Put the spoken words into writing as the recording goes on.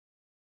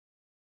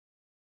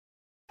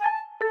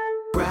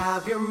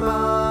grab your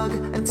mug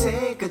and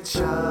take a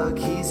chug.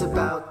 He's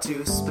about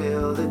to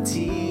spill the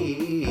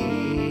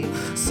tea.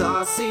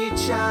 Saucy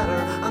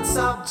chatter on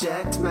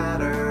subject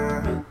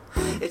matter.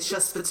 It's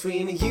just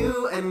between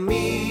you and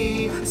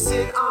me.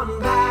 Sit on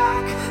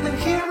back and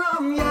hear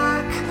him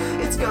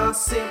yak. It's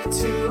gossip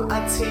to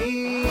a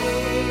T.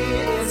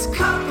 It's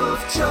Cup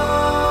of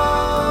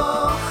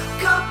Joe.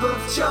 Cup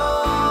of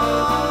Joe.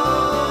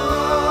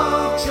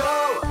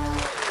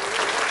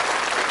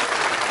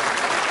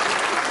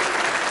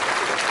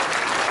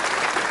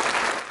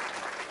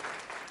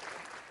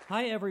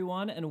 Hi,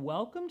 everyone, and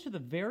welcome to the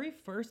very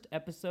first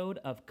episode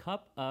of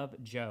Cup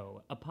of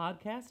Joe, a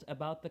podcast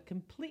about the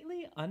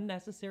completely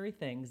unnecessary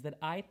things that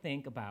I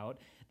think about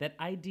that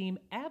I deem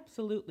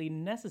absolutely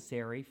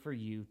necessary for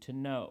you to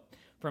know.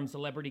 From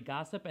celebrity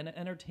gossip and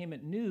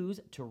entertainment news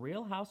to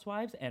Real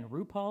Housewives and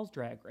RuPaul's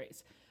Drag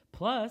Race.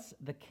 Plus,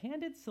 the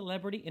candid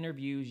celebrity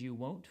interviews you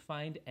won't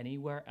find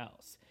anywhere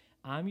else.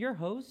 I'm your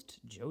host,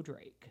 Joe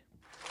Drake.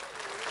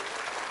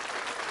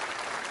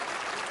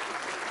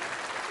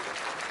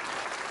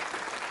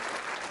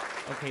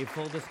 Okay,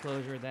 full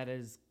disclosure, that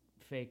is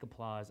fake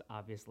applause,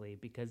 obviously,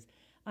 because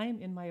I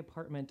am in my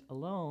apartment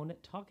alone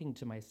talking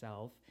to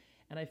myself,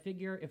 and I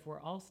figure if we're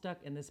all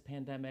stuck in this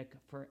pandemic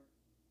for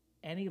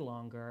any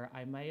longer,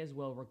 I might as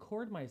well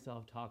record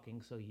myself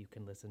talking so you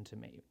can listen to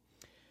me.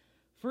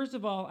 First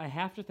of all, I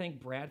have to thank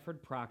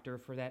Bradford Proctor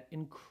for that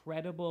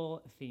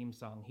incredible theme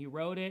song. He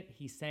wrote it,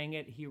 he sang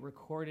it, he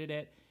recorded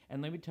it,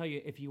 and let me tell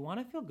you, if you want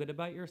to feel good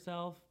about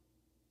yourself,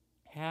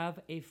 have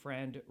a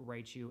friend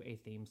write you a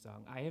theme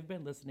song. I have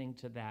been listening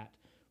to that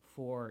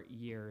for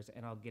years,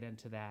 and I'll get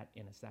into that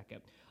in a second.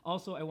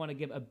 Also, I want to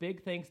give a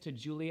big thanks to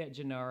Juliet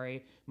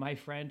Gennari, my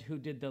friend who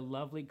did the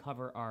lovely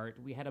cover art.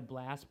 We had a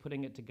blast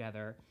putting it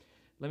together.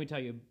 Let me tell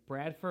you,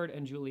 Bradford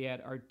and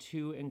Juliet are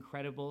two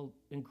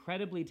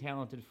incredibly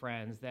talented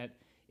friends that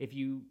if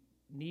you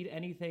need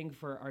anything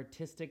for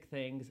artistic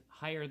things,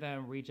 hire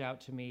them, reach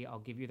out to me. I'll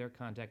give you their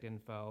contact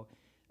info.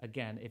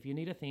 Again, if you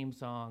need a theme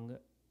song,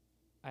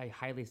 I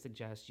highly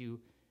suggest you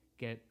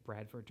get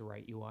Bradford to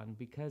write you one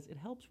because it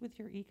helps with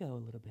your ego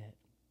a little bit.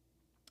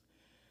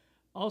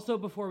 Also,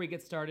 before we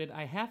get started,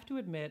 I have to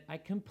admit I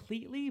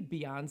completely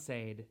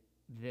Beyoncé'd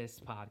this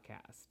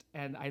podcast.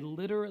 And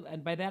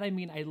by that I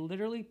mean I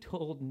literally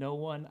told no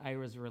one I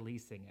was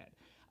releasing it.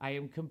 I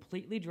am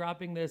completely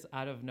dropping this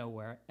out of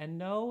nowhere. And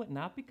no,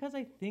 not because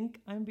I think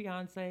I'm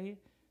Beyoncé,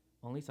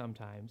 only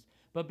sometimes,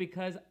 but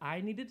because I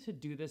needed to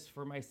do this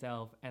for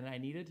myself and I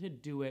needed to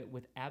do it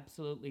with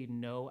absolutely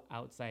no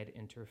outside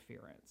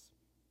interference.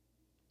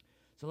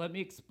 So let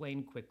me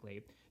explain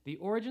quickly the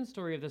origin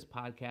story of this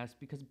podcast,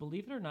 because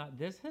believe it or not,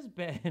 this has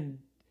been,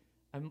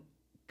 I'm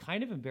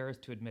kind of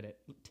embarrassed to admit it,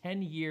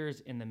 10 years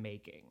in the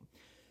making.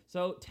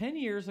 So 10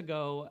 years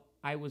ago,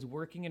 I was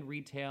working in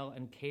retail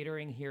and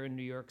catering here in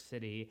New York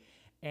City,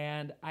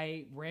 and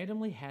I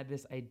randomly had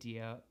this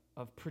idea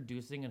of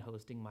producing and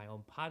hosting my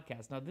own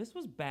podcast. Now, this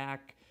was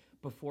back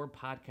before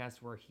podcasts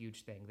were a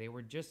huge thing. They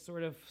were just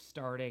sort of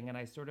starting, and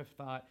I sort of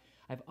thought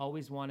I've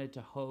always wanted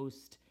to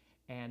host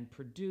and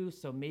produce,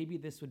 so maybe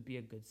this would be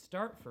a good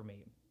start for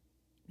me.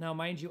 Now,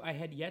 mind you, I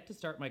had yet to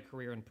start my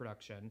career in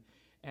production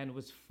and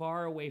was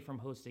far away from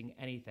hosting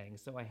anything,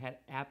 so I had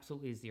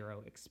absolutely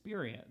zero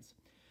experience.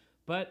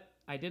 But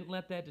I didn't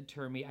let that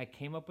deter me. I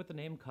came up with the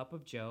name Cup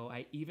of Joe.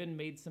 I even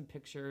made some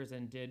pictures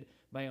and did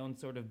my own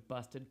sort of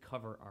busted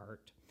cover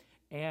art.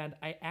 And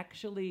I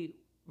actually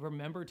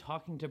remember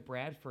talking to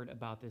Bradford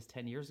about this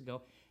 10 years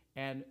ago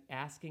and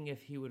asking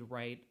if he would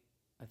write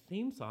a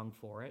theme song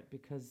for it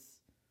because,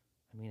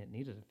 it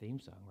needed a theme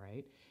song,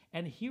 right?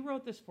 And he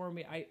wrote this for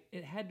me.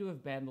 It had to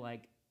have been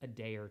like a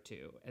day or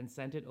two and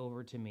sent it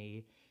over to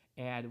me.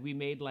 And we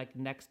made like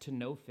next to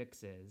no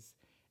fixes.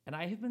 And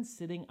I have been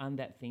sitting on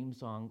that theme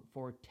song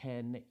for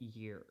 10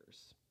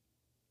 years.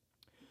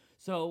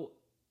 So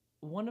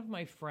one of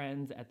my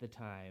friends at the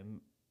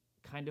time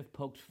kind of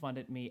poked fun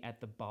at me at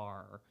the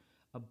bar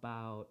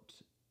about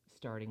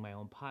starting my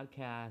own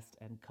podcast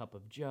and Cup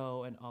of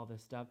Joe and all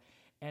this stuff.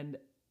 And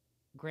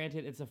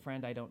granted, it's a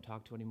friend I don't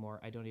talk to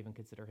anymore. I don't even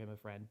consider him a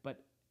friend.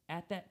 But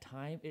at that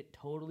time, it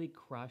totally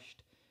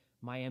crushed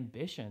my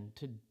ambition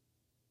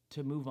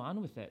to move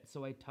on with it.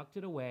 So I tucked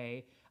it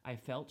away. I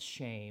felt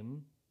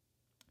shame,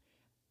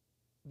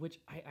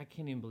 which I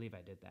can't even believe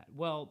I did that.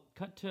 Well,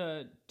 cut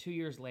to 2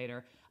 years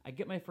later, I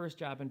get my first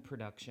job in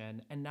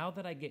production. And now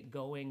that I get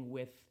going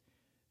with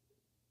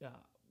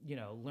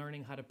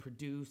learning how to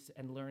produce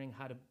and learning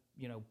how to,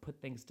 put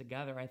things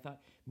together, I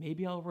thought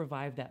maybe I'll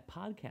revive that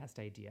podcast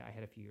idea I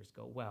had a few years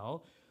ago.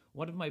 Well,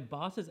 one of my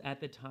bosses at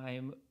the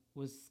time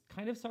was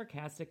kind of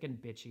sarcastic and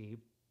bitchy.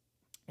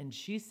 And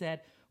she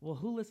said, well,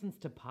 who listens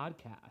to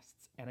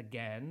podcasts? And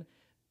again,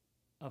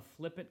 a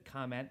flippant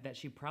comment that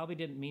she probably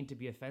didn't mean to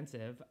be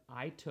offensive,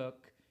 I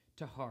took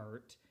to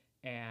heart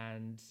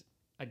and,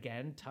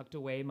 again, tucked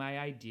away my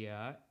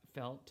idea,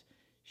 felt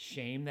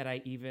shame that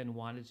I even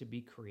wanted to be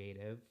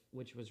creative,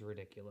 which was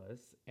ridiculous,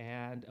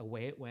 and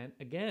away it went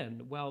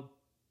again. Well,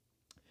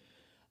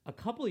 A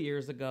couple of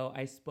years ago,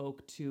 I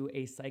spoke to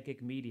a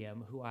psychic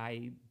medium who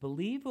I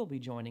believe will be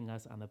joining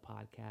us on the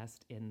podcast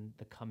in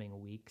the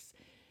coming weeks.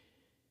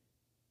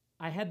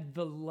 I had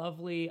the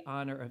lovely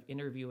honor of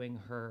interviewing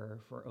her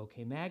for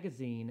OK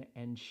Magazine,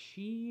 and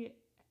she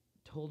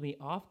told me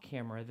off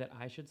camera that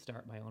I should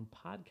start my own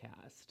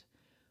podcast,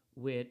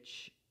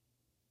 which,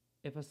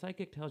 if a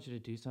psychic tells you to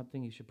do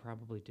something, you should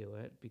probably do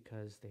it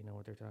because they know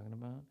what they're talking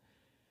about.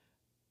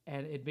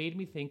 And it made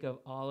me think of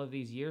all of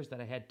these years that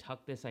I had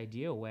tucked this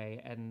idea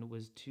away and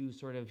was too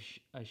sort of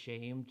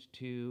ashamed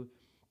to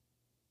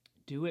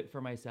do it for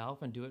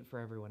myself and do it for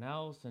everyone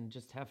else and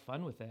just have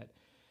fun with it.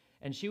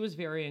 And she was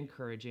very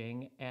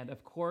encouraging. And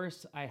of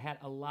course, I had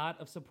a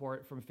lot of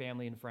support from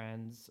family and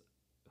friends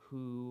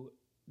who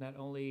not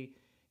only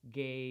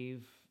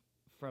gave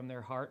from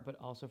their heart, but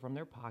also from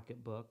their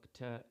pocketbook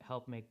to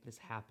help make this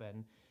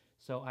happen.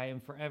 So I am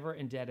forever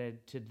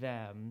indebted to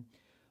them.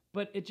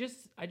 But I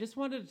just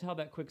wanted to tell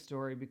that quick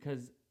story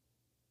because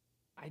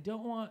I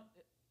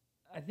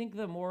think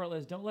the moral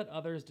is don't let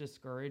others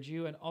discourage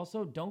you. And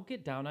also don't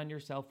get down on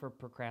yourself for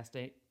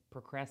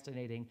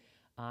procrastinating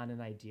on an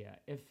idea.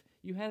 If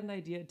you had an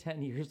idea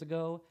 10 years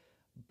ago,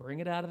 bring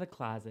it out of the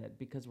closet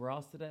because we're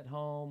all sitting at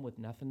home with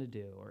nothing to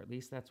do, or at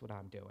least that's what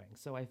I'm doing.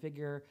 So I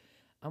figure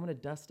I'm going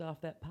to dust off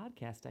that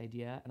podcast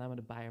idea and I'm going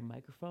to buy a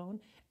microphone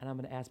and I'm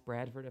going to ask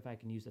Bradford if I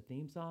can use a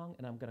theme song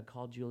and I'm going to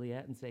call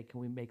Juliet and say, can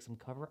we make some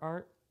cover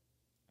art?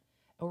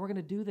 And we're going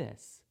to do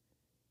this.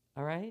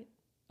 All right?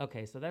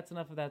 Okay, so that's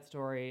enough of that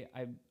story.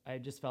 I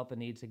just felt the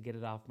need to get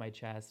it off my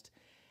chest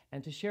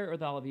and to share it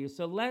with all of you.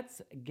 So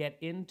let's get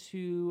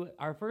into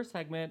our first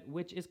segment,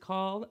 which is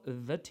called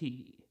The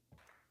Tea.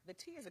 The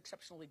tea is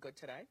exceptionally good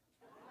today.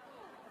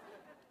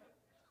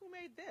 Who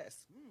made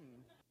this?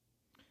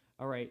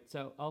 All right,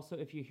 so also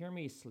if you hear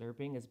me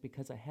slurping, it's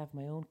because I have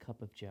my own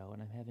cup of joe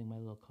and I'm having my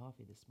little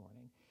coffee this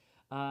morning.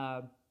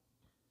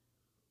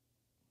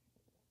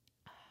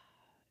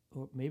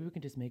 Or maybe we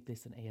can just make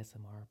this an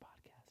ASMR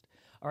podcast.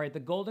 All right,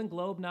 the Golden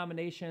Globe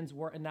nominations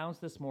were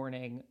announced this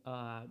morning.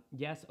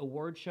 Yes,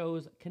 award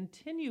shows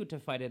continue to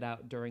fight it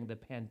out during the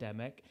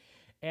pandemic.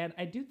 And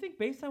I do think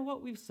based on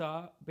what we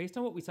saw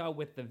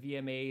with the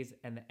VMAs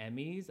and the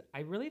Emmys, I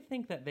really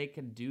think that they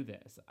can do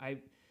this.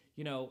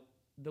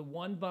 The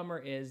one bummer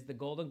is the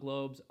Golden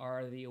Globes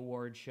are the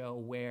award show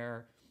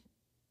where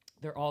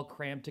they're all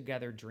crammed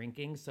together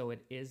drinking. So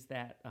it is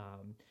that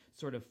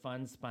sort of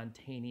fun,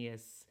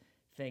 spontaneous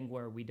thing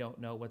where we don't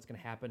know what's going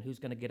to happen, who's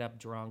going to get up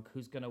drunk,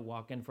 who's going to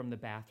walk in from the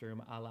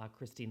bathroom a la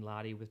Christine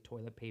Lottie with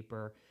toilet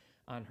paper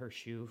on her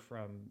shoe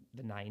from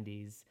the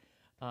 90s.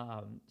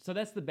 So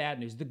that's the bad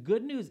news. The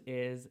good news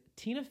is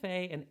Tina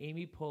Fey and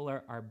Amy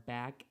Poehler are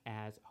back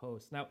as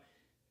hosts. Now,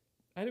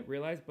 I didn't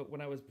realize, but when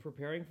I was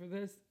preparing for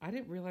this, I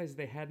didn't realize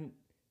they hadn't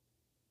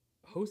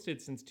hosted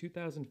since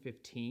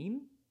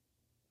 2015.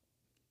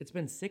 It's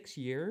been 6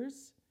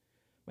 years.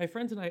 My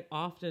friends and I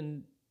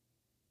often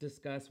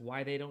discuss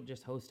why they don't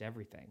just host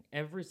everything.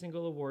 Every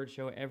single award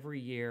show, every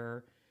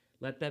year.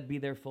 Let that be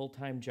their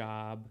full-time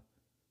job.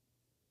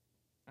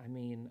 I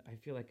mean, I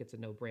feel like it's a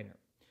no-brainer.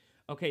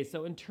 Okay,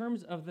 so in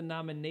terms of the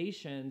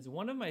nominations,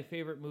 one of my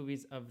favorite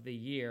movies of the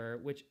year,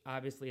 which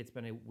obviously it's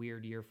been a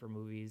weird year for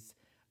movies.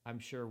 I'm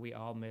sure we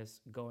all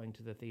miss going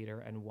to the theater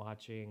and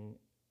watching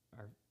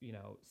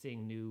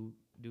seeing new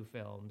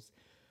films.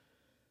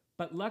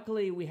 But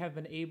luckily we have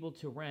been able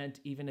to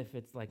rent, even if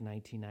it's like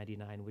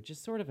 $19.99, which is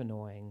sort of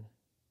annoying,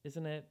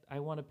 isn't it? I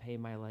want to pay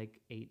my like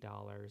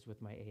 $8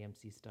 with my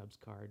AMC Stubs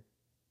card.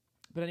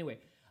 But anyway,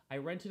 I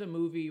rented a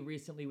movie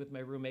recently with my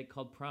roommate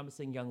called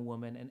Promising Young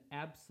Woman and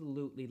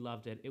absolutely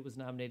loved it. It was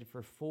nominated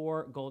for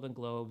 4 Golden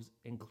Globes,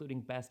 including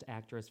Best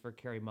Actress for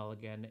Carey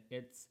Mulligan.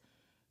 It's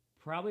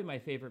probably my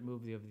favorite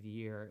movie of the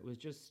year. It was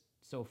just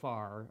so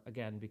far,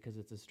 again, because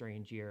it's a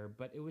strange year,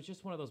 but it was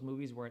just one of those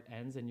movies where it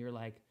ends and you're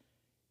like,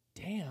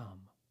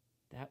 damn,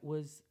 that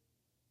was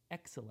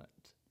excellent.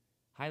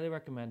 Highly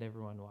recommend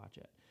everyone watch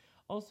it.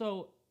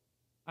 Also,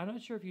 I'm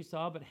not sure if you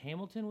saw, but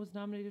Hamilton was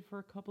nominated for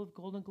a couple of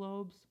Golden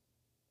Globes.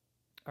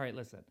 All right,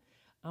 listen,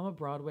 I'm a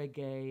Broadway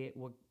gay.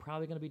 We're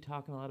probably going to be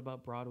talking a lot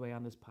about Broadway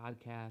on this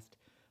podcast,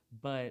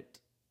 but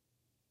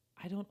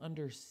I don't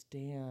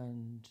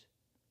understand.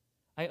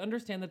 I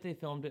understand that they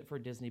filmed it for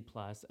Disney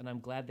Plus, and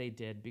I'm glad they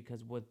did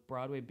because with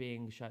Broadway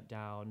being shut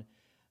down,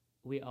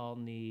 we all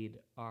need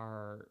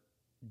our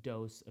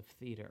dose of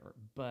theater.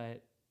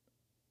 But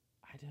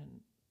I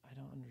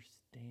don't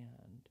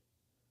understand.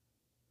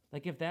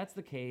 Like, if that's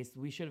the case,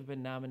 we should have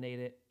been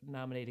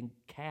nominating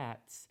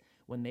Cats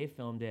when they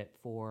filmed it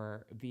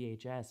for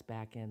VHS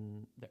back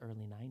in the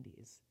early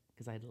 90s,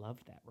 because I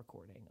loved that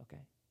recording,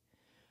 okay?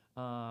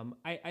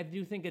 I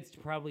do think it's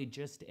probably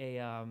just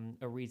a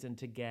reason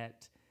to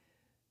get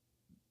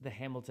the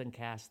Hamilton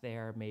cast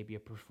there, maybe a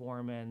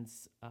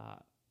performance,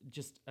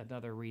 just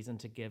another reason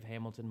to give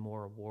Hamilton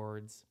more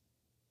awards.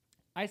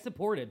 I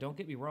support it, don't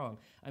get me wrong.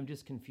 I'm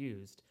just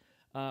confused.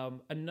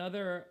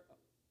 Another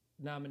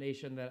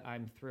nomination that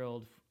I'm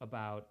thrilled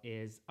about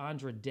is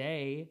Andra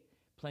Day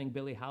playing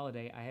Billie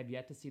Holiday. I have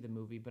yet to see the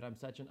movie, but I'm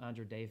such an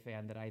Andra Day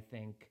fan that I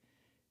think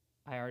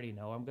I already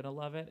know I'm gonna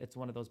love it. It's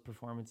one of those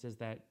performances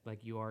that like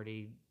you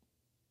already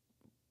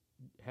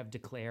have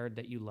declared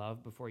that you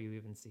love before you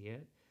even see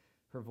it.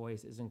 Her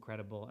voice is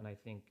incredible, and I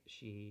think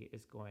she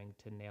is going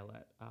to nail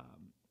it.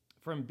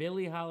 From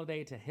Billie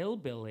Holiday to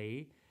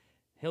Hillbilly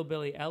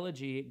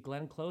Elegy,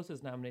 Glenn Close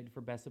is nominated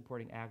for Best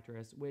Supporting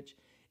Actress, which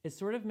is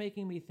sort of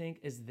making me think,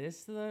 is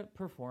this the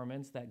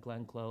performance that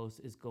Glenn Close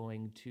is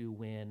going to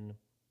win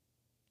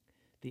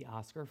the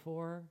Oscar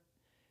for?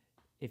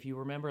 If you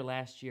remember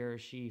last year,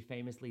 she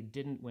famously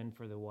didn't win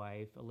for The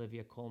Wife.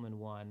 Olivia Colman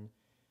won.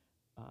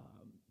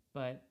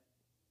 But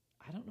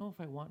I don't know if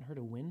I want her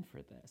to win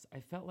for this. I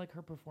felt like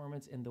her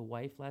performance in The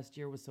Wife last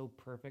year was so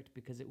perfect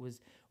because it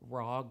was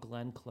raw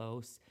Glenn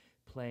Close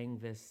playing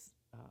this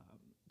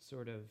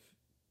sort of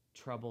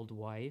troubled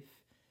wife.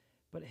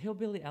 But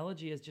Hillbilly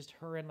Elegy is just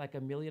her in like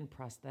a million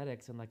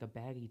prosthetics and like a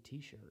baggy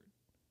t-shirt.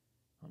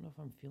 I don't know if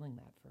I'm feeling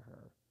that for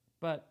her.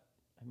 But,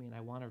 I mean,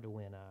 I want her to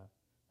win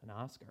an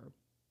Oscar.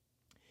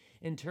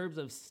 In terms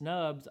of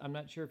snubs, I'm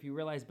not sure if you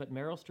realize, but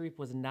Meryl Streep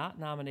was not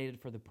nominated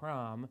for The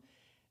Prom.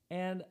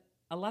 And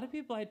a lot of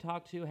people I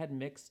talked to had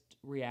mixed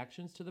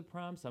reactions to The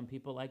Prom. Some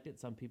people liked it,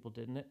 some people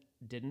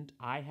didn't.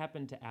 I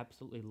happened to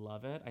absolutely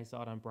love it. I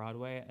saw it on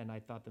Broadway, and I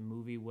thought the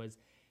movie was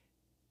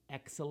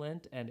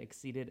excellent and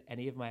exceeded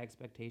any of my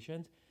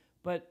expectations.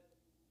 But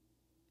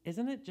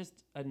isn't it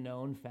just a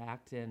known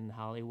fact in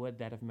Hollywood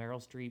that if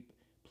Meryl Streep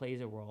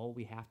plays a role,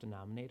 we have to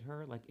nominate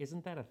her? Like,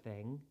 isn't that a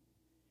thing?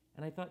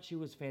 And I thought she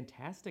was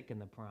fantastic in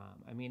The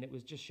Prom. I mean, it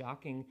was just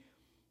shocking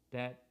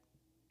that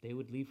they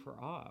would leave her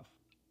off.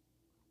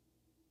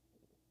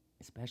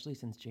 Especially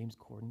since James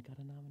Corden got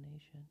a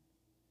nomination,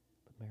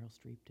 but Meryl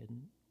Streep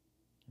didn't.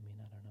 I mean,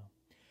 I don't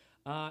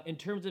know. In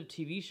terms of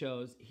TV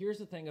shows, here's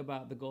the thing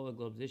about the Golden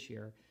Globes this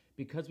year.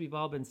 Because we've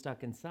all been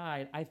stuck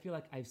inside, I feel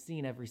like I've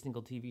seen every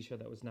single TV show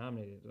that was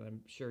nominated, and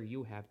I'm sure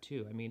you have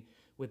too. I mean,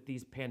 with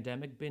these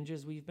pandemic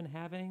binges we've been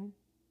having,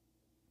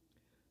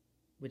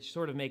 which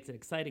sort of makes it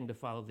exciting to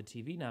follow the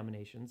TV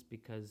nominations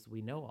because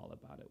we know all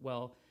about it.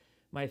 Well,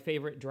 my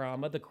favorite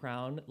drama, The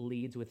Crown,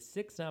 leads with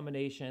 6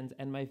 nominations,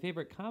 and my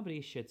favorite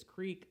comedy, Schitt's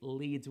Creek,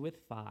 leads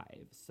with 5.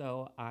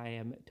 So I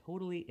am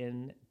totally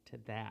into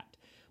that.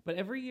 But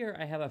every year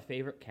I have a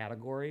favorite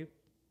category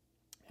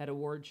at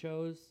award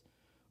shows,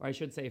 or I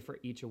should say for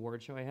each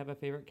award show I have a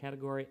favorite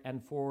category.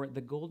 And for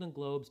the Golden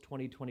Globes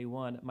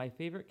 2021, my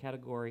favorite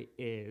category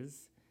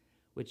is,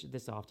 which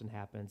this often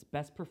happens,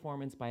 Best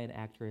Performance by an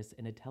Actress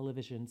in a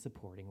Television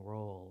Supporting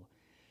Role.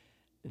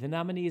 The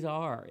nominees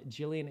are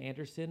Gillian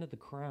Anderson, The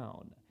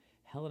Crown;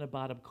 Helena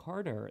Bonham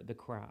Carter, The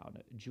Crown;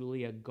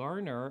 Julia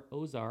Garner,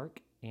 Ozark;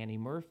 Annie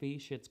Murphy,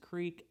 Schitt's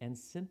Creek; and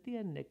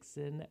Cynthia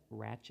Nixon,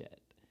 Ratched.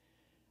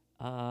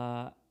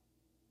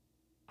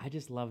 I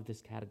just love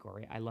this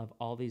category. I love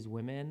all these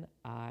women.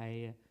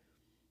 I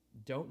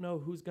don't know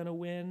who's going to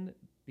win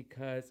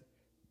because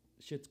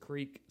Schitt's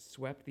Creek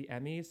swept the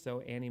Emmys, so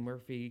Annie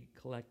Murphy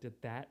collected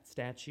that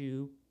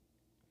statue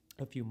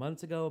a few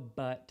months ago,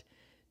 but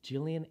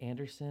Gillian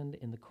Anderson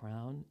in The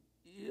Crown,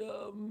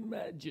 Your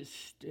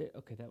Majesty.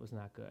 Okay, that was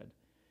not good.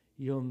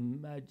 Your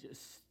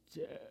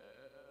Majesty.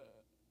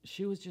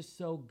 She was just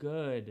so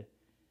good.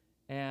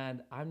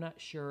 And I'm not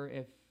sure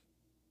if...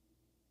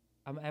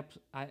 I'm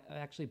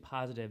actually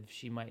positive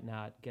she might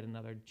not get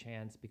another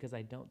chance because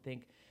I don't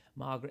think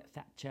Margaret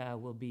Thatcher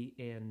will be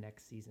in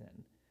next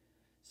season.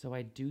 So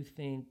I do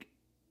think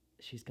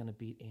she's going to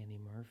beat Annie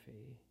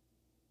Murphy.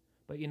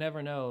 But you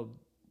never know.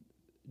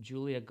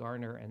 Julia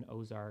Garner and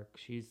Ozark,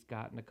 she's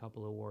gotten a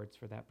couple awards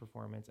for that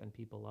performance and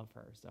people love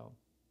her. So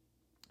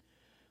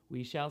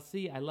we shall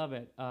see. I love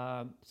it.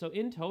 So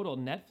in total,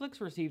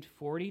 Netflix received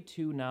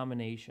 42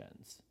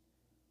 nominations.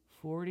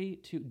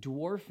 42,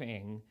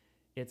 dwarfing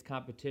its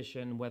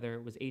competition, whether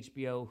it was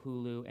HBO,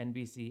 Hulu,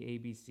 NBC,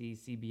 ABC,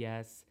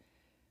 CBS.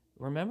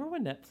 Remember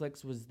when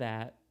Netflix was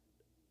that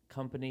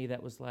company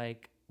that was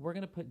like, we're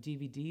going to put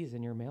DVDs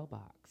in your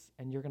mailbox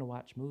and you're going to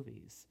watch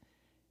movies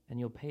and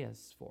you'll pay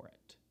us for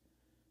it.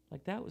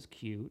 Like, that was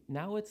cute.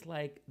 Now it's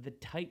like the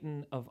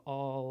titan of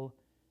all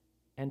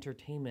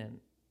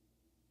entertainment,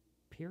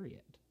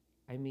 period.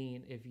 I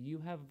mean, if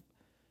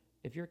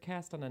you're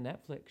cast on a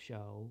Netflix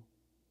show,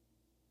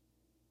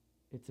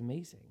 it's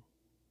amazing.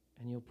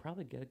 And you'll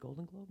probably get a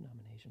Golden Globe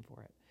nomination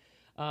for it.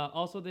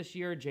 Also this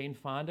year, Jane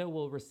Fonda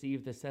will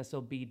receive the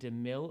Cecil B.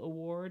 DeMille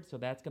Award, so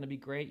that's going to be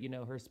great. You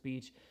know, her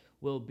speech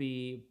will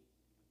be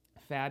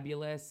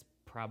fabulous,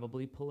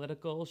 probably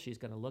political. She's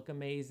going to look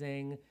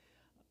amazing.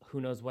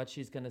 Who knows what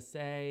she's going to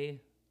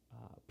say?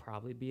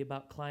 Probably be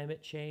about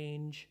climate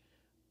change.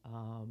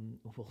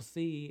 We'll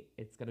see.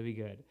 It's going to be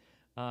good.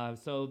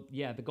 So,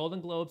 yeah, the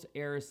Golden Globes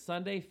airs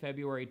Sunday,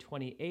 February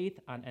 28th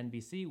on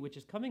NBC, which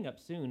is coming up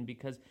soon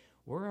because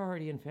we're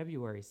already in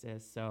February,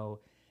 sis. So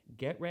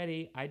get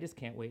ready. I just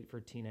can't wait for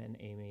Tina and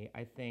Amy.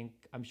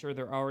 I'm sure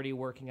they're already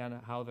working on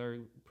how they're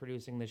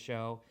producing the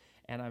show,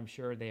 and I'm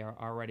sure they are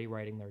already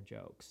writing their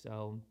jokes.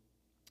 So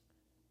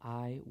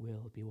I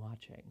will be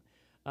watching.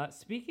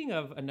 Speaking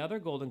of another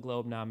Golden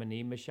Globe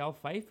nominee, Michelle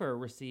Pfeiffer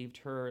received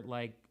her,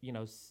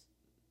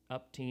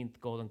 upteenth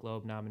Golden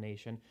Globe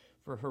nomination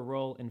for her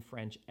role in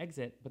French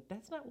Exit, but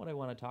that's not what I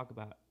want to talk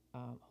about.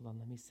 Hold on,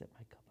 let me sip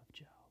my cup of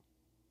Joe.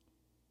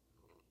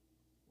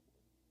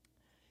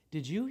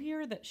 Did you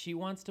hear that she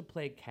wants to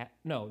play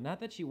No, not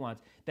that she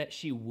wants. That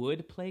she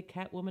would play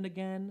Catwoman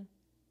again.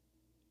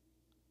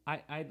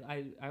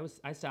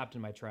 I stopped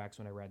in my tracks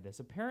when I read this.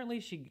 Apparently,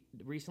 she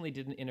recently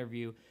did an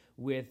interview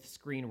with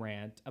Screen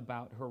Rant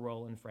about her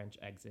role in French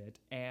Exit,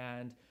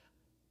 and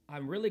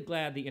I'm really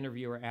glad the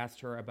interviewer asked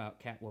her about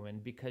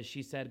Catwoman because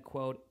she said,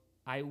 "quote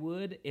I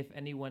would if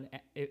anyone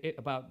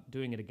about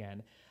doing it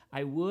again.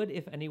 I would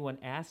if anyone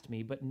asked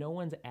me, but no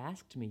one's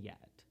asked me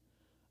yet."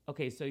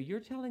 Okay, so you're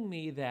telling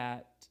me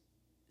that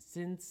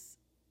since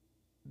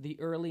the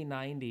early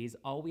 90s,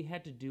 all we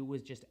had to do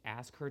was just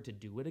ask her to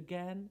do it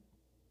again?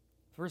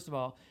 First of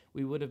all,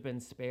 we would have been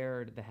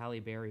spared the Halle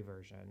Berry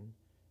version.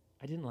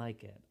 I didn't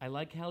like it. I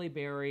like Halle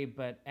Berry,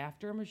 but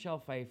after Michelle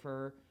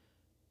Pfeiffer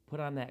put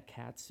on that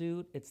cat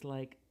suit, it's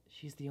like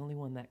she's the only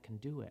one that can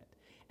do it.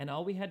 And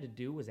all we had to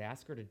do was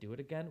ask her to do it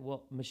again.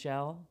 Well,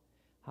 Michelle,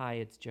 hi,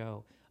 it's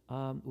Joe.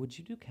 Would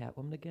you do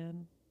Catwoman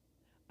again?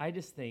 I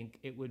just think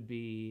it would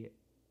be...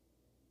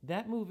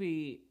 That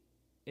movie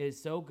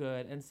is so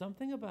good, and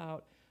something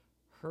about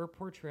her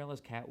portrayal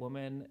as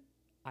Catwoman,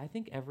 I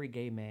think every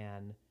gay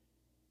man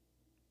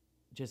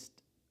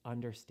just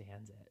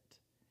understands it.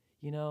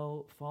 You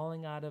know,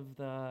 falling out of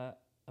the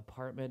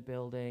apartment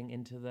building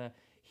into the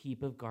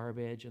heap of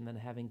garbage and then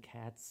having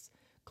cats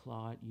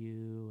claw at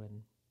you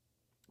and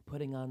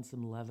putting on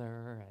some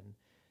leather and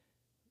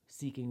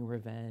seeking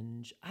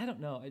revenge. I don't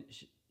know.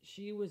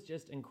 She was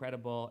just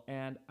incredible,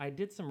 and I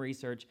did some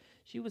research.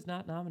 She was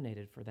not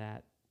nominated for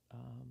that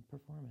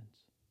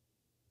performance,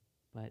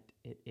 but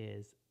it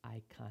is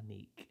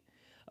iconic.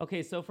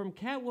 Okay, so from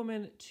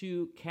Catwoman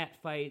to cat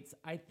fights,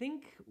 I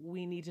think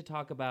we need to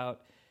talk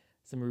about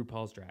some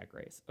RuPaul's Drag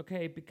Race,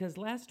 okay? Because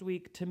last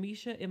week,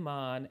 Tamisha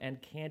Iman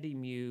and Candy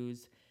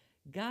Muse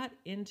got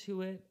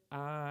into it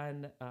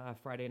on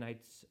Friday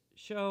night's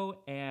show,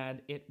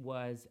 and it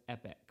was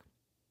epic.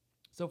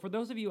 So for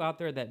those of you out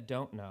there that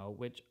don't know,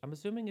 which I'm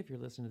assuming if you're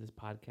listening to this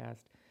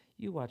podcast,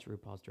 you watch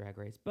RuPaul's Drag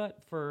Race,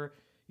 but for,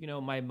 you know,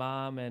 my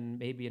mom and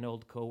maybe an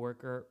old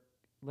coworker,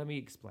 let me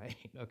explain,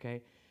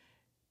 okay?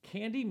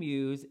 Candy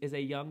Muse is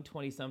a young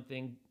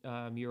 20-something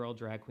year-old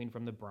drag queen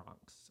from the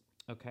Bronx,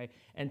 okay?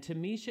 And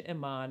Tamisha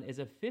Iman is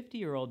a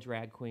 50-year-old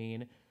drag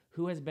queen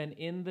who has been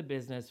in the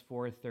business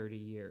for 30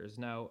 years.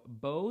 Now,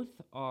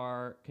 both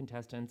are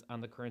contestants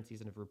on the current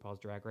season of RuPaul's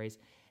Drag Race,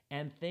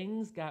 and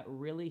things got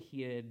really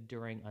heated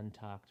during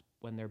Untucked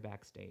when they're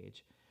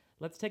backstage.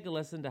 Let's take a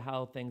listen to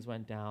how things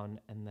went down,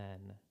 and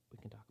then we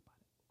can talk about it.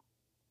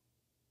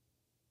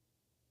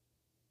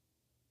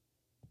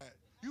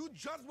 You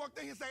just walked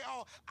in here and say,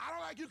 "Oh, I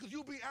don't like you because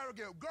you be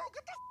arrogant." Girl,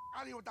 get the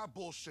out of here with that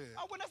bullshit.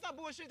 Oh, well, that's not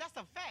bullshit. That's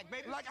a fact,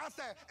 baby. Like I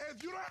said,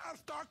 if you don't have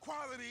star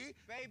quality,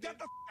 Baby. get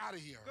the out of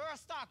here. Girl,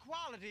 star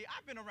quality.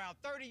 I've been around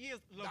 30 years,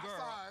 little That's girl.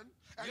 fine.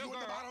 And Little you at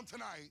the girl. bottom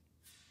tonight.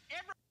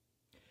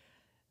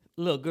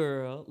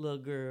 Little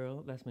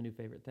girl, that's my new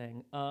favorite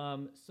thing.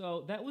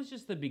 So that was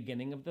just the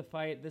beginning of the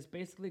fight. This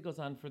basically goes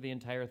on for the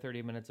entire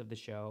 30 minutes of the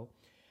show.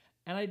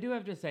 And I do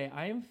have to say,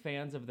 I am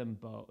fans of them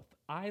both.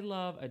 I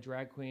love a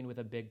drag queen with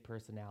a big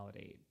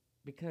personality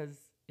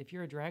because if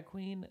you're a drag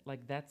queen,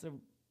 like that's a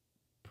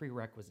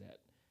prerequisite.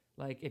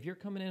 Like if you're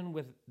coming in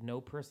with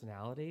no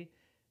personality,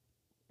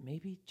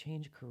 maybe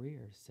change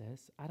careers,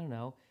 sis. I don't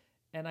know.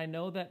 And I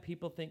know that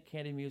people think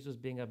Candy Muse was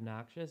being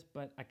obnoxious,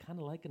 but I kind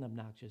of like an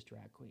obnoxious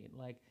drag queen.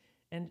 Like,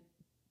 and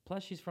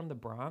plus she's from the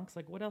Bronx.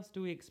 Like, what else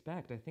do we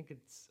expect? I think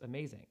it's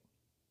amazing.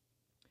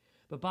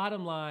 But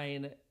bottom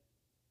line,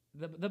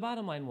 the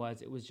bottom line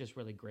was it was just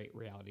really great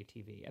reality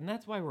TV. And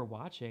that's why we're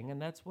watching,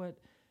 and that's what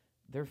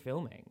they're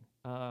filming.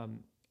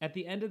 At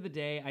the end of the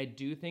day, I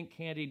do think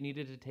Candy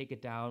needed to take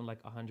it down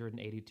like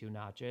 182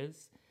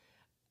 notches.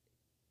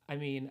 I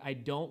mean, I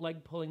don't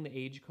like pulling the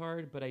age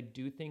card, but I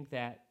do think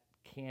that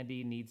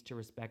Candy needs to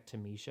respect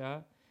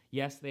Tamisha.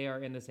 Yes, they are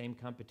in the same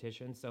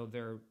competition, so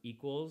they're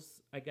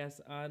equals, I guess,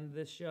 on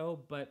this show.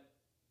 But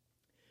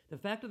the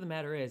fact of the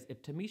matter is,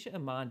 if Tamisha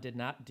Iman did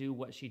not do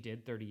what she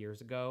did 30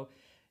 years ago,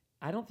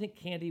 I don't think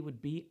Candy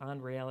would be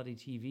on reality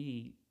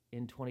TV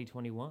in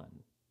 2021.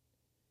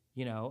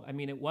 You know, I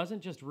mean, it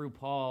wasn't just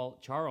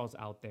RuPaul Charles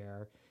out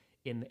there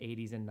in the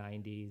 80s and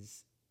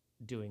 90s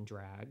doing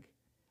drag.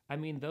 I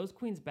mean, those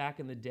queens back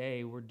in the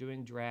day were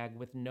doing drag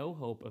with no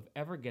hope of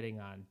ever getting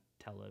on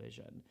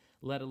television,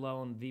 let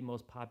alone the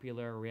most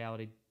popular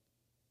reality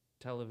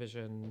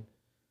television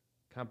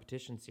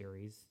competition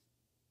series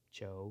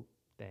show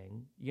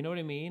thing. You know what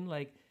I mean?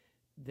 Like,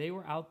 they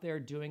were out there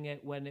doing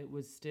it when it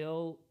was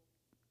still,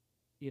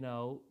 you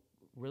know,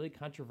 really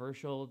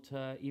controversial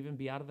to even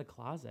be out of the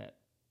closet.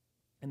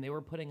 And they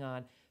were putting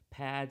on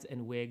pads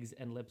and wigs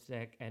and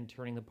lipstick and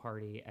turning the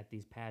party at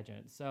these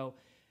pageants. So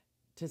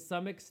to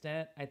some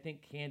extent, I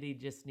think Candy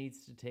just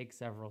needs to take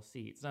several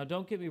seats. Now,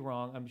 don't get me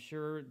wrong. I'm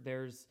sure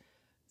there's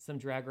some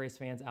Drag Race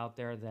fans out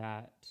there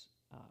that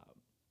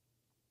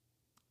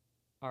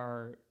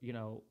are, you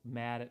know,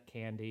 mad at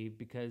Candy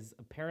because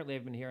apparently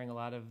I've been hearing a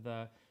lot of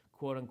the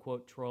quote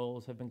unquote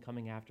trolls have been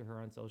coming after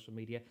her on social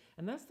media.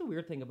 And that's the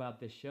weird thing about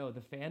this show. The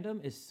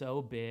fandom is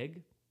so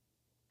big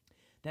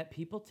that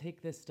people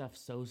take this stuff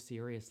so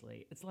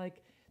seriously. It's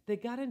like they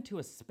got into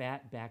a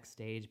spat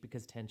backstage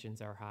because tensions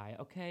are high.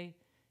 Okay,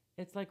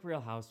 it's like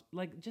Real House.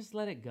 Like, just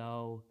let it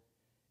go.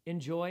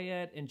 Enjoy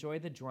it. Enjoy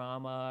the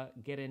drama.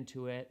 Get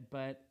into it.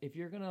 But if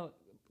you're going to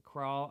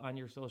crawl on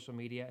your social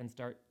media and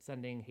start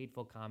sending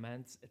hateful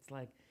comments, it's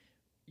like,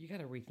 you got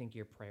to rethink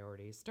your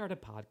priorities. Start a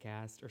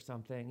podcast or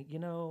something,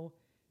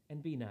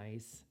 and be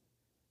nice.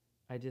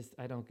 I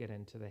don't get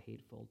into the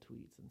hateful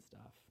tweets and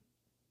stuff.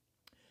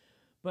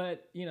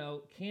 But,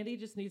 Candy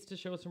just needs to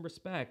show some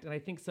respect. And I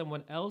think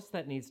someone else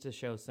that needs to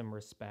show some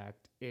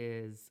respect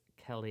is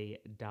Kelly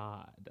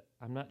Dodd.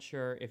 I'm not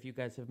sure if you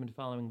guys have been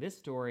following this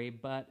story,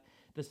 but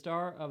the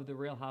star of The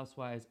Real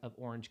Housewives of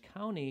Orange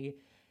County,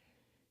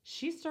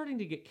 she's starting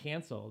to get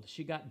canceled.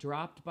 She got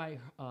dropped by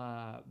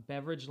a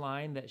beverage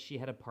line that she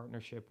had a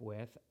partnership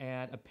with.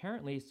 And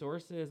apparently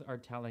sources are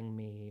telling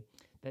me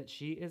that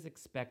she is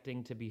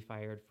expecting to be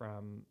fired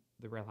from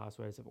The Real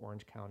Housewives of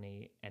Orange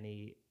County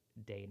any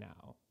day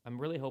now. I'm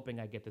really hoping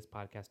I get this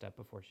podcast up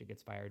before she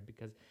gets fired,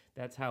 because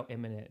that's how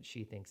imminent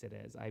she thinks it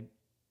is. I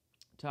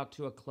talked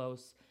to a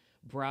close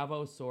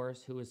Bravo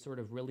source who is sort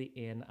of really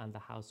in on the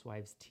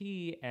Housewives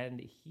tea, and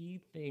he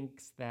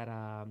thinks that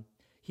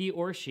he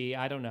or she,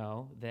 I don't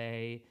know,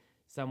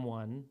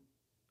 someone,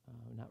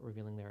 not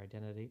revealing their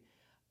identity,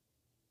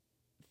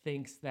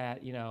 thinks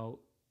that,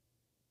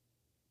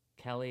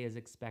 Kelly is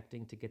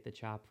expecting to get the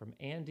chop from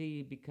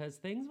Andy because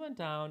things went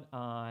down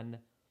on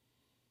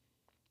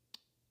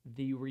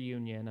the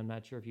reunion. I'm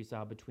not sure if you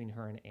saw, between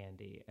her and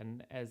Andy.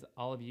 And as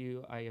all of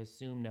you, I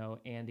assume, know,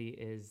 Andy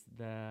is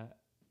the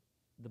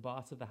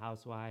boss of the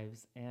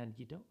Housewives, and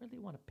you don't really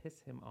want to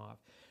piss him off.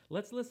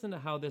 Let's listen to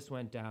how this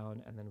went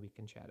down, and then we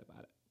can chat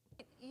about it.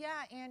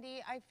 Yeah,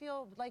 Andy, I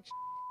feel like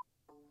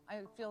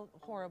I feel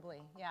horribly,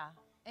 yeah.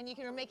 And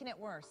you're making it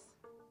worse.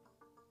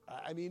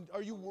 I mean,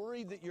 are you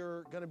worried that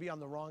you're going to be on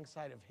the wrong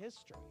side of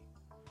history?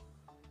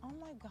 Oh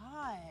my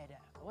God.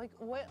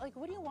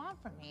 What do you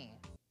want from me?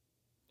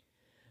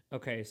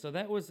 Okay, so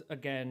that was,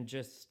 again,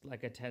 just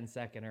like a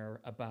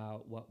 10-seconder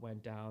about what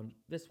went down.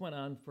 This went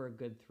on for a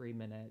good 3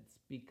 minutes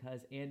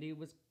because Andy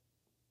was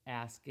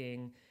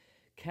asking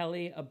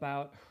Kelly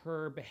about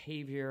her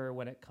behavior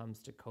when it comes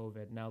to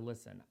COVID. Now,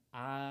 listen,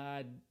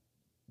 I'm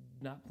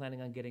not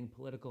planning on getting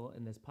political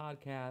in this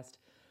podcast,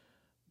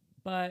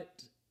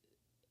 but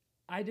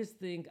I just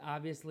think,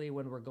 obviously,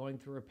 when we're going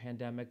through a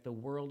pandemic, the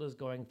world is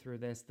going through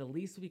this, the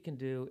least we can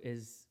do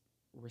is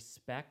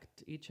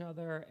respect each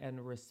other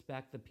and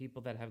respect the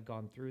people that have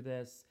gone through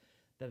this,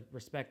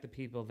 respect the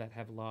people that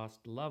have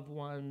lost loved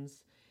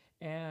ones.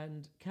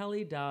 And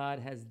Kelly Dodd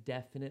has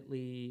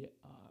definitely,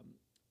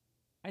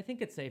 I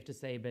think it's safe to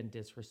say, been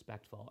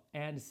disrespectful.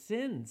 And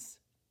since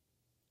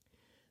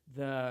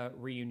the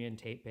reunion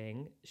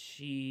taping,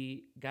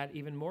 she got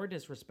even more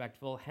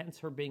disrespectful, hence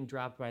her being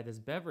dropped by this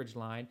beverage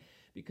line,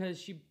 because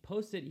she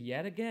posted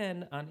yet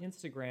again on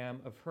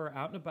Instagram of her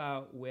out and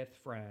about with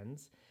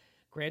friends.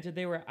 Granted,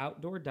 they were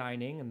outdoor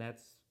dining, and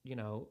that's,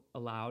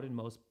 allowed in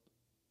most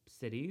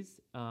cities.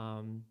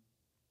 But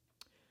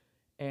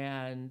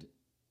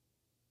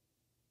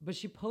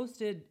she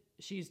posted,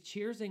 she's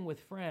cheersing with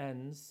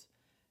friends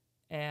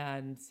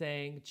and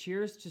saying,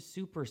 "Cheers to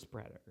super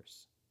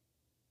spreaders."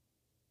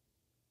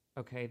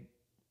 Okay.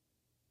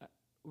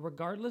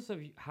 Regardless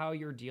of how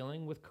you're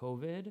dealing with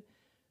COVID,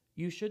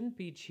 you shouldn't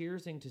be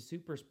cheersing to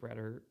super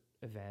spreader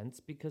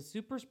events, because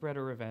super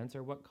spreader events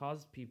are what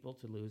caused people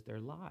to lose their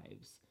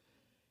lives.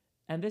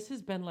 And this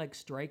has been like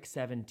strike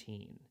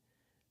 17.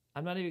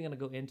 I'm not even going to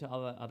go into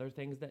all the other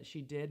things that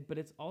she did, but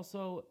it's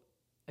also,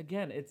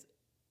 again,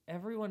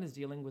 everyone is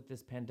dealing with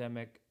this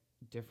pandemic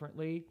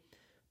differently.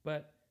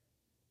 But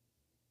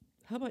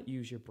how about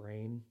use your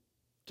brain?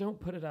 Don't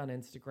put it on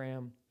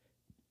Instagram.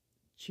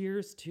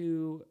 Cheers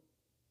to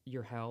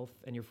your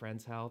health and your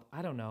friend's health.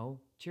 I don't know.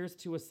 Cheers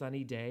to a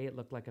sunny day. It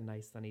looked like a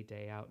nice sunny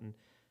day out in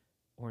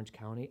Orange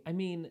County. I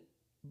mean,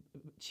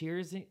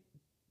 cheers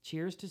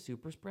to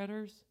super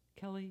spreaders,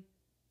 Kelly.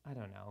 I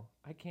don't know.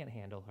 I can't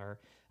handle her.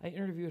 I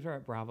interviewed her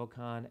at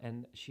BravoCon,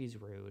 and she's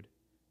rude.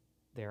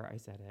 There, I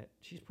said it.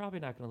 She's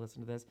probably not going to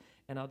listen to this.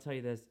 And I'll tell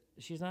you this,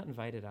 she's not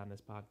invited on this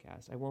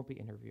podcast. I won't be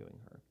interviewing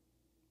her.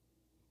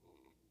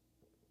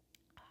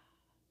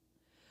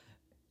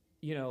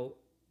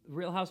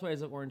 Real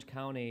Housewives of Orange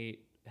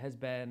County has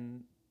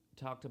been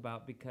talked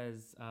about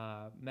because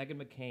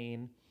Meghan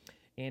McCain,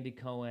 Andy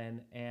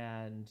Cohen,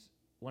 and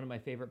one of my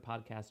favorite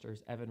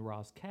podcasters, Evan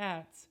Ross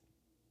Katz,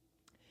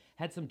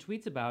 had some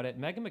tweets about it.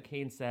 Meghan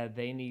McCain said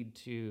they need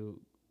to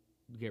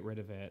get rid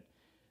of it.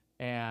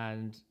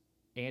 And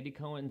Andy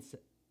Cohen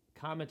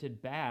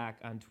commented back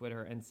on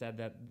Twitter and said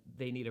that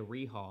they need a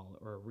rehaul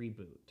or a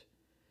reboot.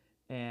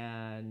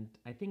 And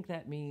I think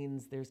that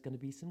means there's going to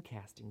be some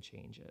casting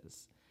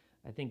changes.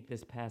 I think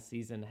this past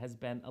season has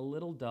been a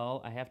little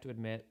dull. I have to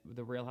admit,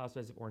 The Real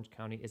Housewives of Orange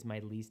County is my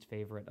least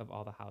favorite of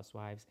all the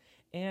housewives.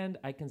 And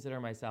I consider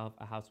myself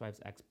a housewives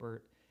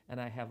expert, and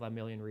I have a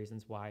million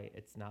reasons why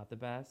it's not the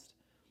best.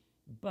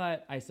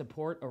 But I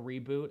support a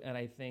reboot, and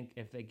I think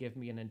if they give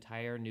me an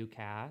entire new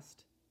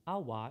cast,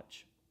 I'll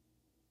watch.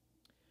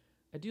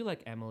 I do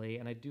like Emily,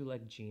 and I do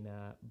like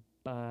Gina,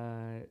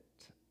 but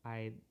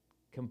I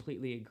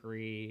completely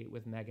agree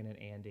with Megan and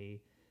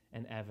Andy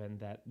and Evan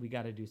that we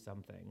got to do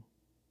something.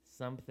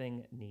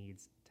 Something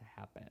needs to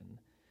happen.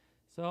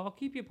 So I'll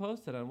keep you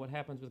posted on what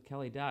happens with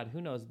Kelly Dodd.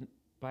 Who knows?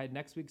 By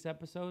next week's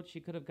episode, she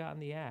could have gotten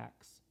the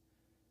axe.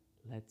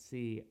 Let's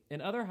see. In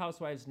other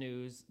Housewives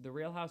news, the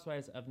Real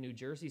Housewives of New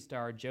Jersey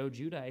star Joe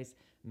Giudice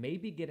may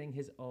be getting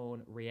his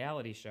own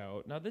reality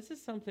show. Now, this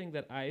is something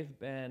that I've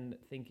been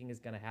thinking is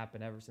going to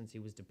happen ever since he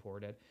was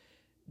deported.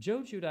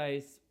 Joe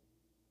Giudice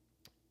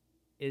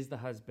is the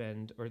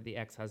husband or the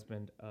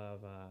ex-husband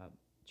of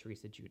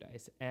Teresa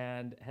Giudice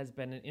and has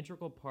been an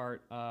integral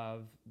part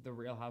of the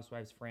Real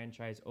Housewives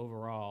franchise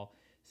overall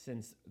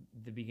since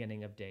the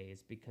beginning of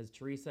days, because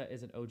Teresa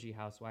is an OG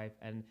housewife,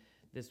 and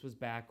this was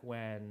back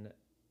when,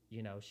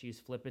 you know, she's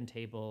flipping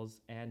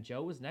tables and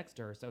Joe was next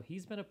to her. So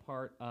he's been a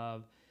part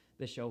of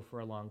the show for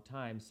a long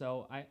time.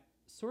 So I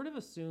sort of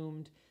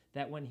assumed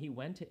that when he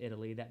went to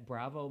Italy that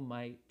Bravo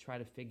might try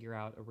to figure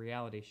out a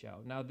reality show.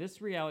 Now,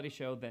 this reality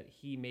show that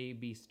he may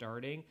be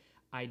starting,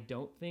 I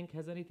don't think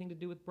has anything to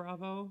do with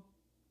Bravo.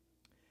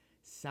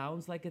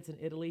 Sounds like it's an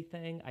Italy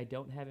thing. I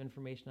don't have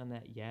information on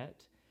that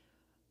yet.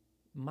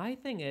 My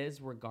thing is,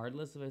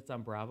 regardless if it's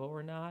on Bravo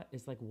or not,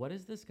 is like, what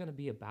is this going to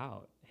be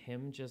about?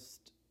 Him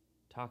just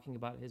talking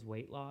about his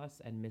weight loss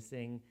and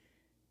missing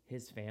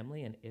his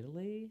family in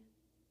Italy?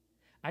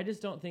 I just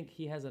don't think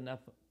he has enough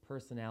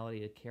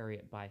personality to carry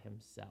it by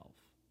himself.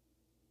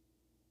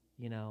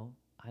 You know?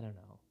 I don't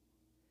know.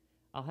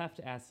 I'll have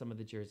to ask some of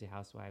the Jersey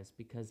Housewives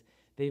because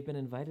they've been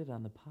invited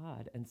on the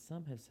pod and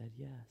some have said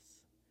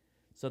yes.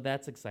 So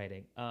that's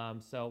exciting.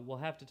 So we'll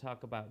have to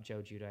talk about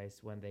Joe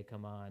Giudice when they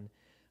come on.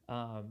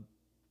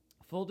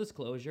 Full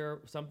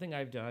disclosure, something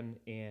I've done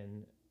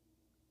in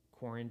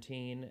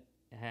quarantine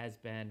has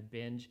been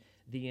binge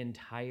the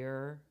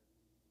entire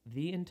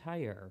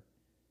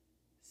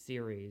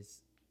series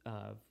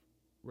of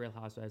Real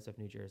Housewives of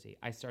New Jersey.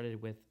 I started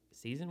with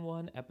season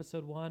 1,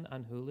 episode 1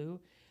 on Hulu,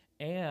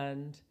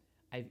 and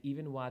I've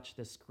even watched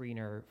the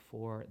screener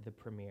for the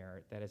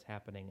premiere that is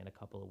happening in a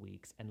couple of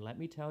weeks. And let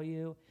me tell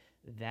you,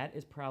 that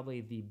is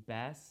probably the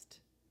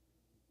best,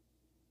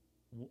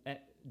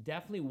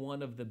 definitely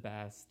one of the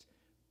best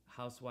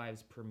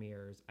Housewives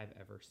premieres I've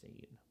ever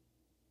seen.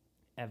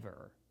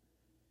 Ever.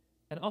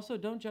 And also,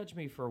 don't judge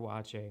me for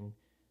watching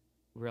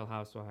Real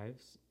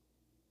Housewives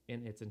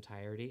in its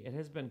entirety. It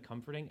has been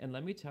comforting. And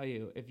let me tell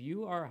you, if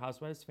you are a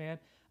Housewives fan,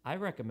 I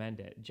recommend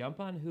it. Jump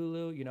on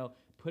Hulu, you know,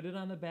 put it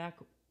on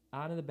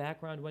in the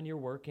background when you're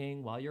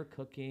working, while you're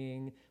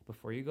cooking,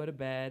 before you go to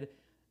bed.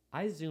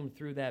 I zoomed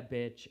through that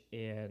bitch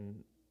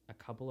in a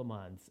couple of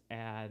months,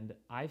 and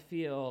I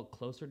feel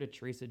closer to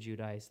Teresa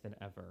Giudice than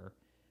ever.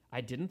 I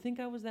didn't think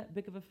I was that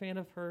big of a fan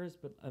of hers,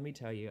 but let me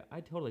tell you,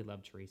 I totally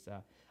love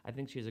Teresa. I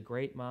think she's a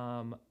great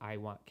mom. I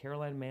want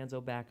Caroline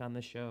Manzo back on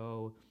the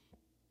show.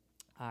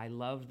 I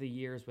love the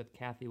years with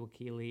Kathy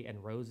Wakili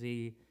and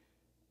Rosie.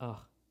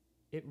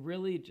 It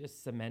really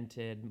just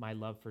cemented my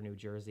love for New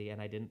Jersey, and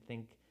I didn't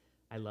think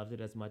I loved it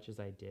as much as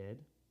I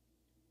did,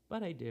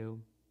 but I do.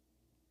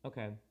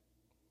 Okay.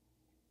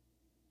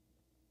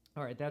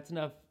 All right, that's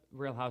enough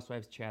Real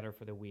Housewives chatter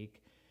for the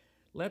week.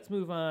 Let's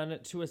move on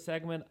to a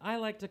segment I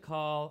like to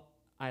call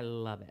I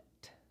Love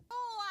It.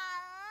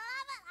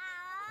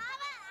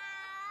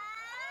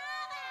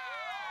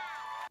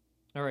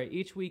 All right,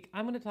 each week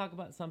I'm going to talk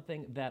about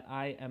something that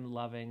I am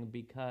loving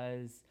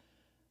because,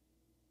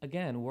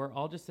 again, we're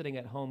all just sitting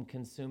at home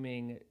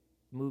consuming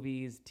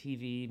movies,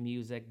 TV,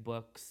 music,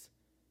 books.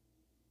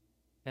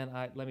 And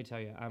let me tell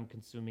you, I'm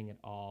consuming it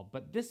all.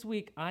 But this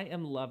week, I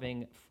am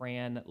loving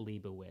Fran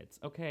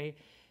Lebowitz, okay?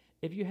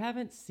 If you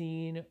haven't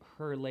seen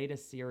her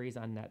latest series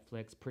on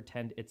Netflix,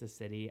 Pretend It's a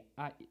City,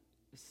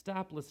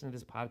 stop listening to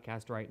this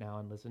podcast right now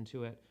and listen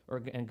to it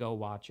and go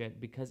watch it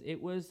because it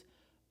was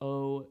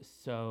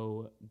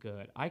so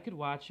good. I could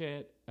watch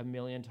it a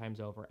million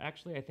times over.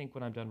 Actually, I think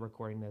when I'm done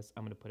recording this,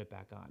 I'm going to put it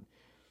back on.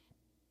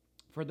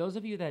 For those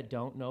of you that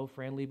don't know,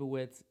 Fran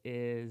Lebowitz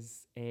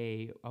is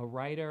a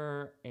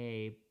writer,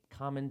 a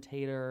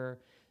commentator,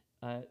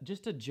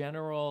 just a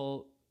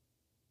general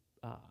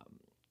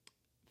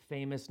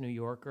famous New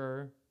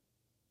Yorker,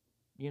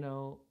 you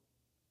know,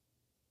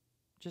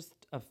 just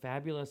a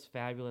fabulous,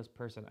 fabulous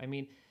person. I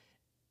mean,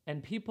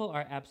 and people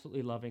are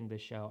absolutely loving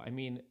this show. I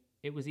mean,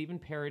 it was even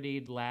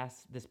parodied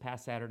this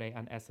past Saturday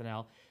on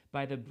SNL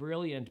by the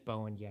brilliant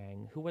Bowen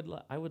Yang, who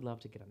I would love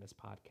to get on this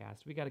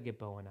podcast. We got to get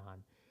Bowen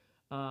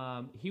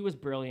on. He was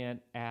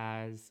brilliant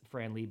as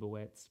Fran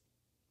Lebowitz.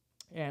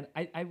 And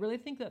I really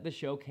think that the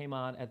show came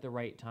on at the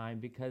right time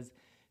because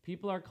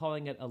people are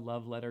calling it a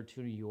love letter to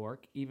New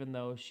York, even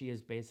though she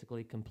is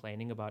basically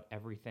complaining about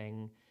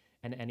everything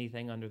and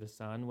anything under the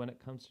sun when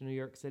it comes to New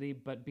York City.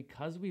 But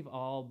because we've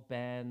all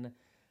been,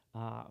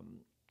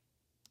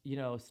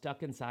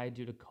 stuck inside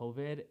due to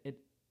COVID,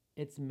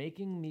 it's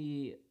making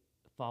me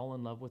fall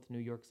in love with New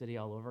York City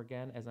all over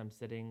again as I'm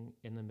sitting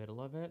in the middle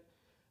of it.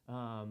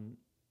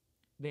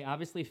 they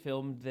obviously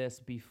filmed this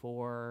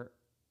before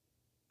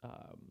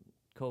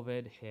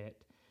COVID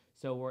hit,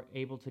 so we're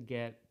able to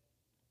get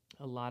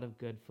a lot of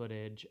good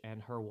footage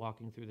and her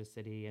walking through the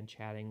city and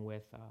chatting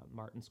with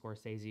Martin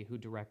Scorsese, who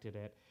directed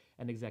it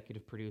and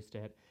executive produced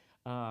it.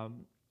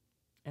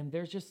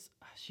 And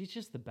she's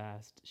just the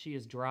best. She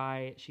is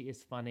dry. She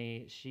is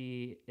funny.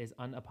 She is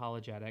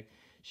unapologetic.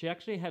 She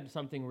actually had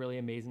something really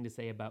amazing to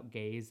say about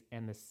gays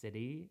and the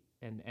city,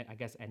 and I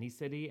guess any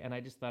city, and I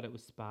just thought it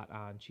was spot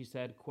on. She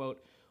said,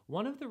 quote,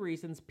 "One of the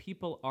reasons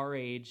people our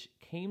age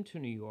came to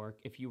New York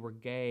if you were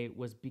gay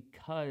was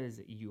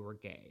because you were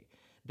gay.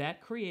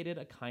 That created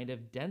a kind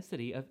of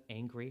density of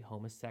angry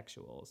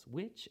homosexuals,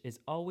 which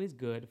is always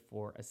good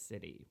for a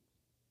city."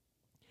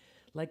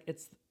 Like,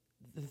 it's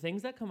the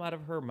things that come out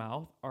of her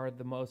mouth are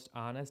the most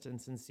honest and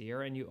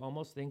sincere, and you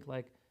almost think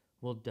like,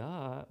 well,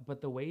 duh,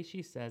 but the way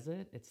she says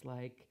it, it's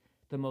like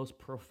the most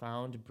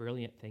profound,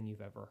 brilliant thing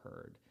you've ever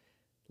heard.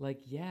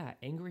 Like, yeah,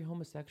 angry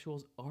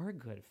homosexuals are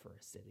good for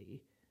a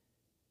city.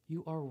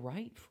 You are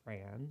right,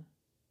 Fran.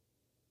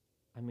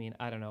 I mean,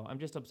 I don't know. I'm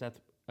just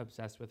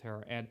obsessed with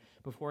her. And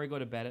before I go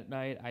to bed at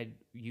night, I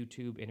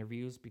YouTube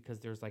interviews because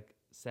there's like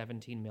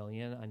 17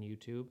 million on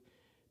YouTube,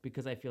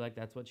 because I feel like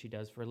that's what she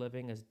does for a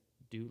living, is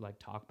do like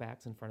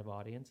talkbacks in front of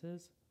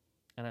audiences.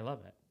 And I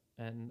love it.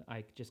 And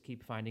I just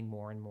keep finding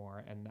more and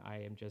more. And I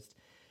am just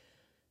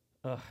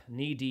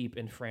knee deep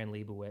in Fran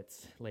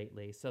Lebowitz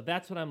lately. So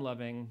that's what I'm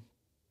loving.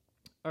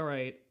 All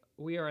right.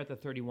 We are at the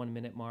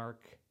 31-minute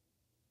mark.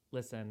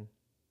 Listen,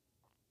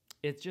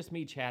 it's just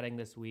me chatting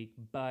this week,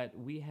 but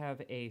we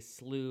have a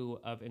slew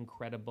of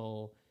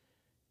incredible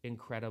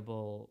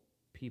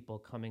people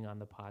coming on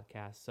the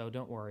podcast. So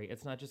don't worry.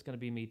 It's not just going to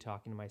be me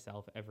talking to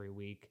myself every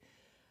week.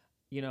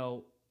 You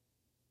know,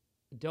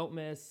 don't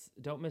miss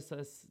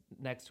us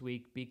next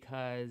week,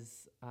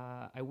 because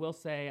I will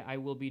say I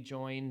will be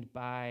joined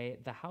by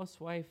the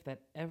housewife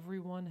that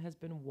everyone has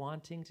been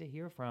wanting to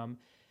hear from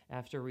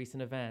after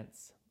recent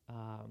events,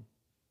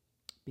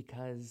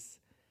 because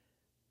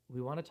we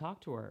want to talk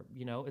to her.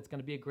 You know, it's going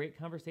to be a great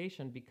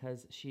conversation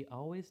because she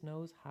always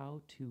knows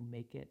how to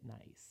make it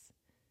nice.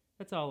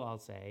 That's all I'll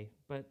say,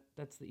 but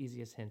that's the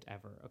easiest hint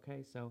ever,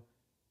 okay? So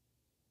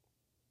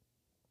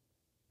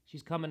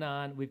she's coming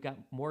on. We've got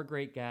more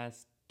great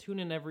guests. Tune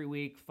in every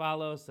week.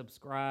 Follow,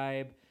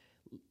 subscribe,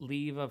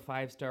 leave a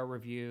 5-star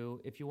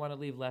review. If you want to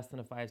leave less than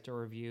a 5-star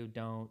review,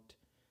 don't,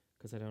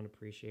 because I don't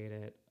appreciate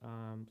it.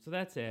 So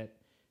that's it.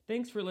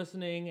 Thanks for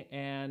listening,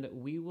 and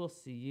we will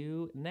see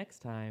you next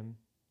time.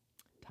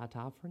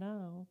 Ta-ta for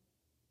now.